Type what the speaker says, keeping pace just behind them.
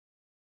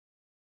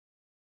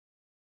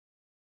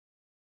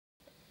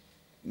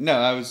No,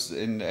 I was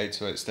in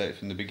 808 State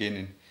from the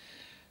beginning.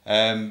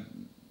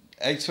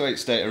 808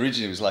 State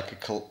originally was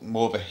like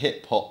more of a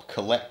hip hop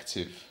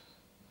collective,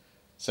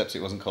 except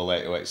it wasn't called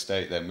 808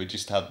 State then. We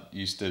just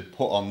used to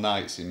put on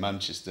nights in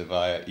Manchester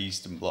via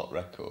Eastern Bloc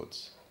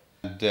Records.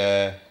 And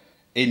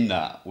in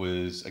that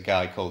was a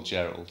guy called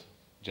Gerald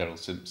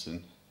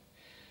Simpson.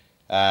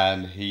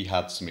 And he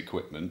had some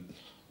equipment,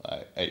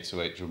 like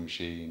 808 drum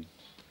machine,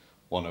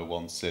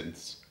 101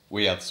 synths.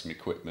 We had some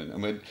equipment,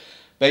 and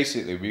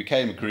basically we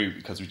became a group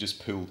because we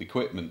just pooled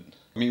equipment.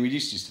 I mean, we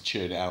used to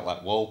churn it out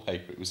like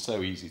wallpaper. It was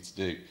so easy to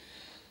do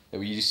that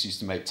we just used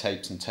to make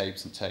tapes and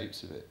tapes and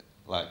tapes of it,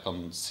 like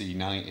on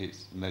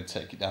C90s, and then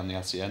take it down the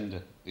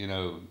hacienda, you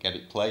know, and get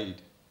it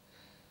played.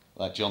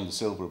 Like John Da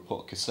Silva had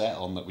put a cassette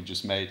on that we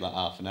just made like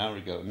half an hour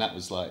ago, and that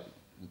was like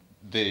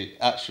the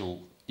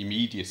actual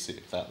immediacy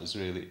of that was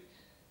really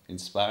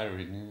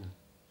inspiring. Yeah.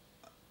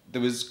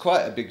 There was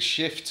quite a big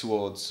shift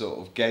towards sort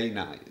of gay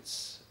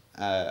nights,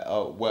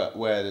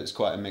 where there's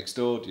quite a mixed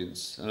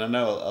audience, and I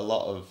know a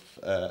lot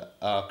of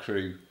our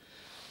crew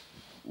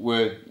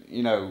were,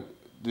 you know,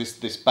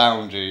 this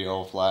boundary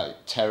of like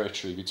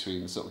territory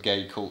between sort of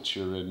gay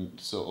culture and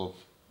sort of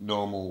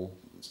normal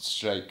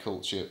straight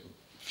culture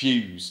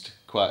fused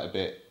quite a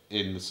bit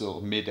in the sort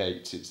of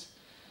mid-80s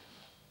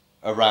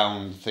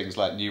around things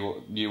like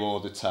New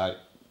Order type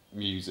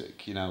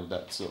music, you know,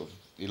 that sort of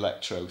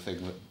electro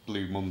thing that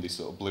Blue Monday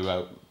sort of blew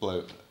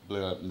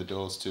open the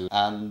doors to.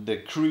 And the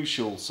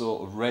crucial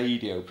sort of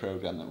radio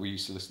programme that we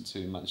used to listen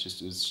to in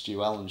Manchester was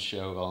Stu Allen's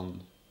show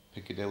on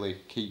Piccadilly,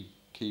 Key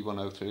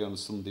 103 on a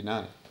Sunday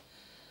night.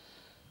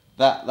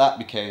 That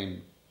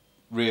became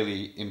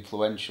really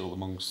influential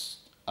amongst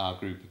our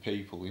group of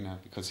people, you know,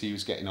 because he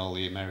was getting all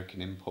the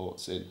American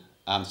imports in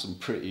and some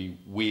pretty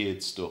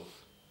weird stuff.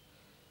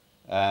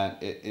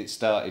 And it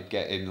started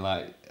getting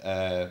like,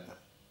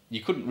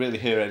 you couldn't really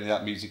hear any of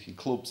that music in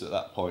clubs at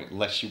that point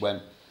unless you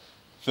went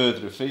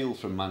further afield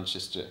from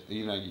Manchester.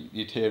 You know,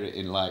 you'd hear it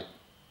in like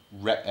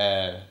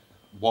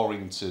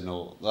Warrington,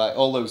 or like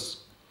all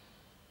those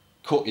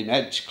cutting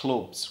edge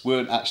clubs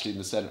weren't actually in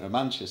the centre of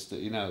Manchester,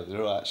 you know, they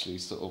were actually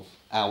sort of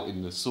out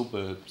in the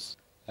suburbs.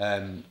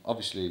 And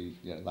obviously,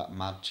 you know, that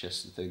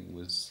Manchester thing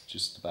was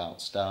just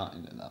about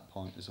starting at that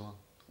point as well.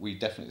 We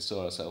definitely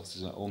saw ourselves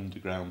as an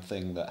underground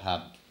thing that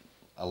had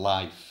a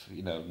life,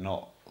 you know,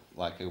 not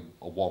like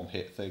a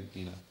one-hit thing,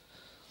 you know.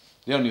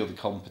 The only other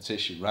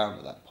competition round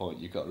at that point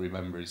you've got to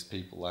remember is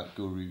people like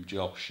Guru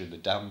Josh and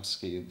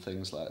Adamski and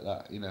things like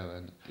that, you know,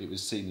 and it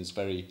was seen as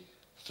very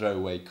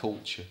throwaway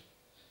culture.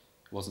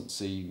 It wasn't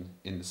seen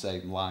in the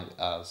same light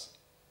as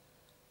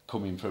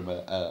coming from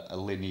a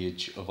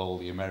lineage of all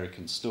the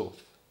American stuff.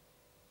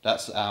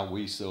 That's how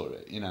we saw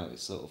it, you know,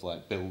 it's sort of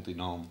like building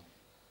on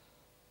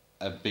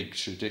a big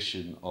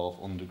tradition of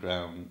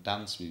underground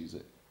dance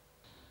music.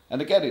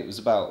 And again, it was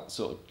about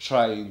sort of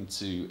trying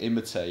to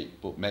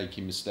imitate but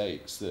making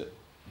mistakes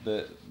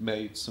that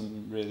made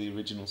some really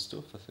original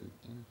stuff, I think.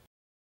 Yeah.